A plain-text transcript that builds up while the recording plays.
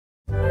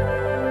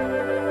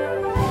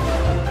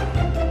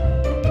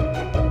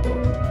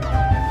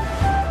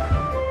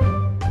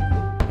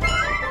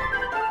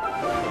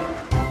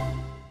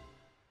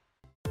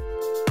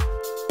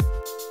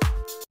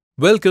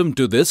Welcome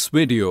to this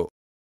video.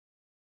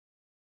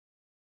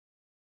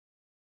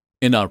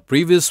 In our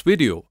previous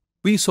video,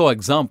 we saw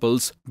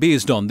examples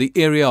based on the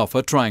area of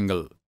a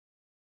triangle.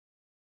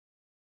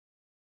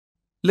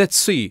 Let's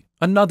see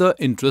another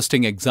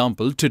interesting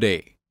example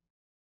today.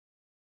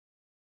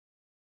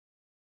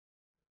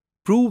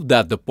 Prove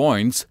that the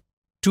points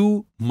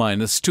 2,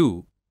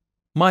 -2,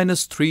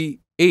 -3,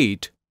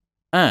 8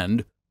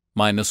 and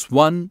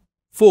 -1,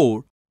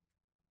 4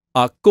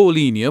 are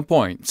collinear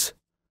points.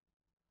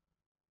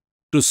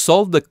 To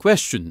solve the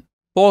question,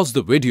 pause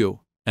the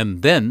video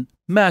and then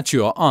match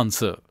your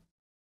answer.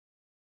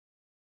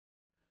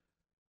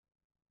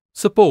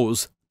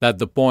 Suppose that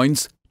the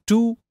points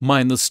 2,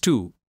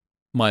 -2,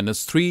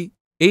 -3,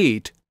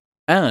 8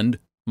 and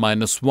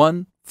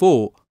 -1,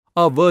 4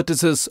 are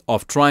vertices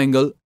of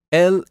triangle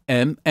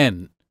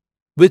LMN,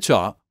 which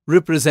are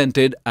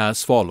represented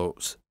as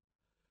follows.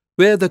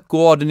 Where the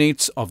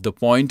coordinates of the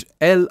point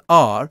L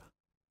are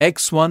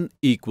x1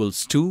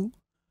 equals 2,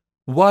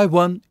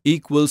 y1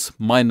 equals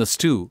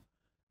 -2,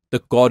 the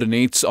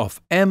coordinates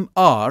of M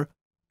are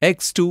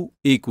x2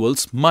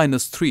 equals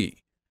 -3,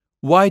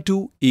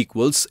 y2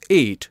 equals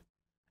 8,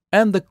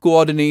 and the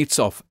coordinates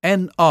of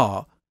N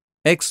are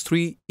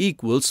x3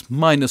 equals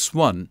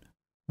 -1,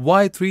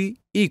 y3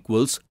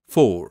 equals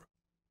 4.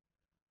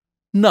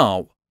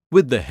 Now,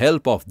 with the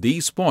help of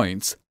these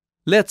points,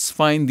 let's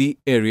find the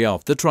area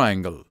of the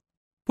triangle.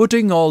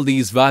 Putting all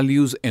these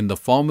values in the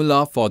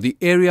formula for the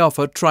area of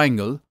a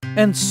triangle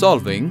and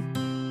solving,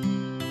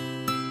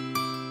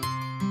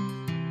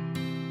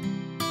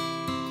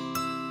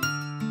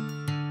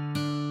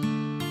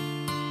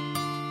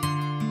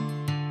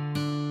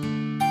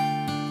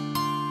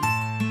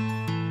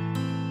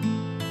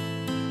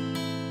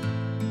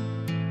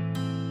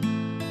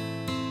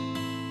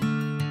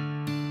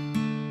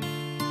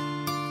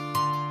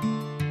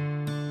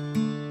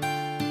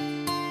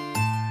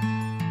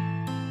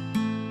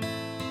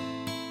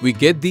 we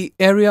get the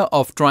area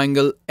of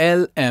triangle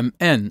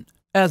LMN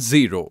as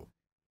 0.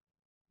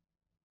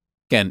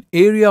 Can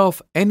area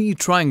of any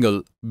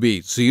triangle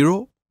be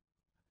 0?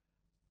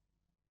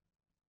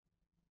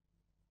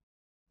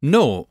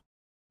 No,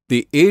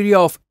 the area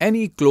of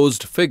any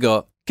closed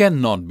figure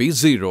cannot be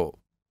 0.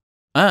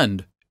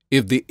 And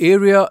if the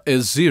area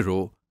is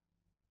 0,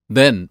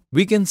 then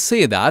we can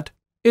say that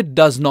it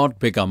does not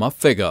become a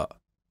figure.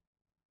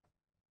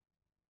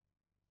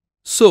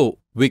 So,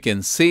 we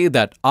can say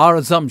that our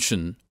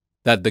assumption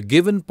that the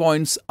given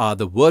points are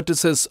the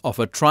vertices of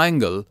a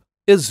triangle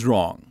is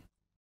wrong.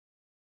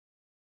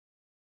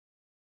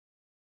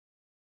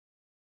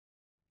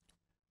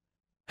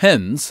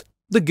 Hence,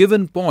 the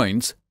given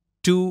points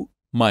 2,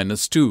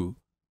 -2,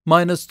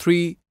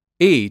 -3,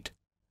 8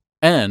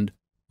 and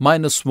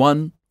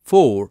 -1,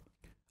 4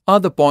 are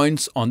the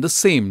points on the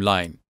same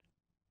line.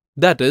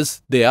 That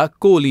is, they are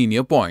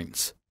collinear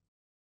points.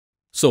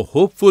 So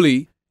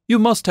hopefully, you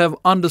must have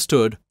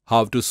understood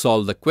how to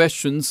solve the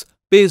questions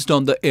based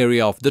on the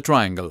area of the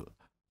triangle.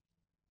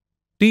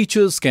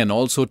 Teachers can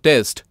also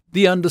test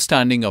the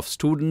understanding of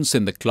students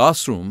in the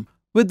classroom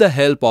with the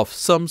help of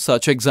some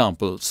such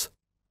examples.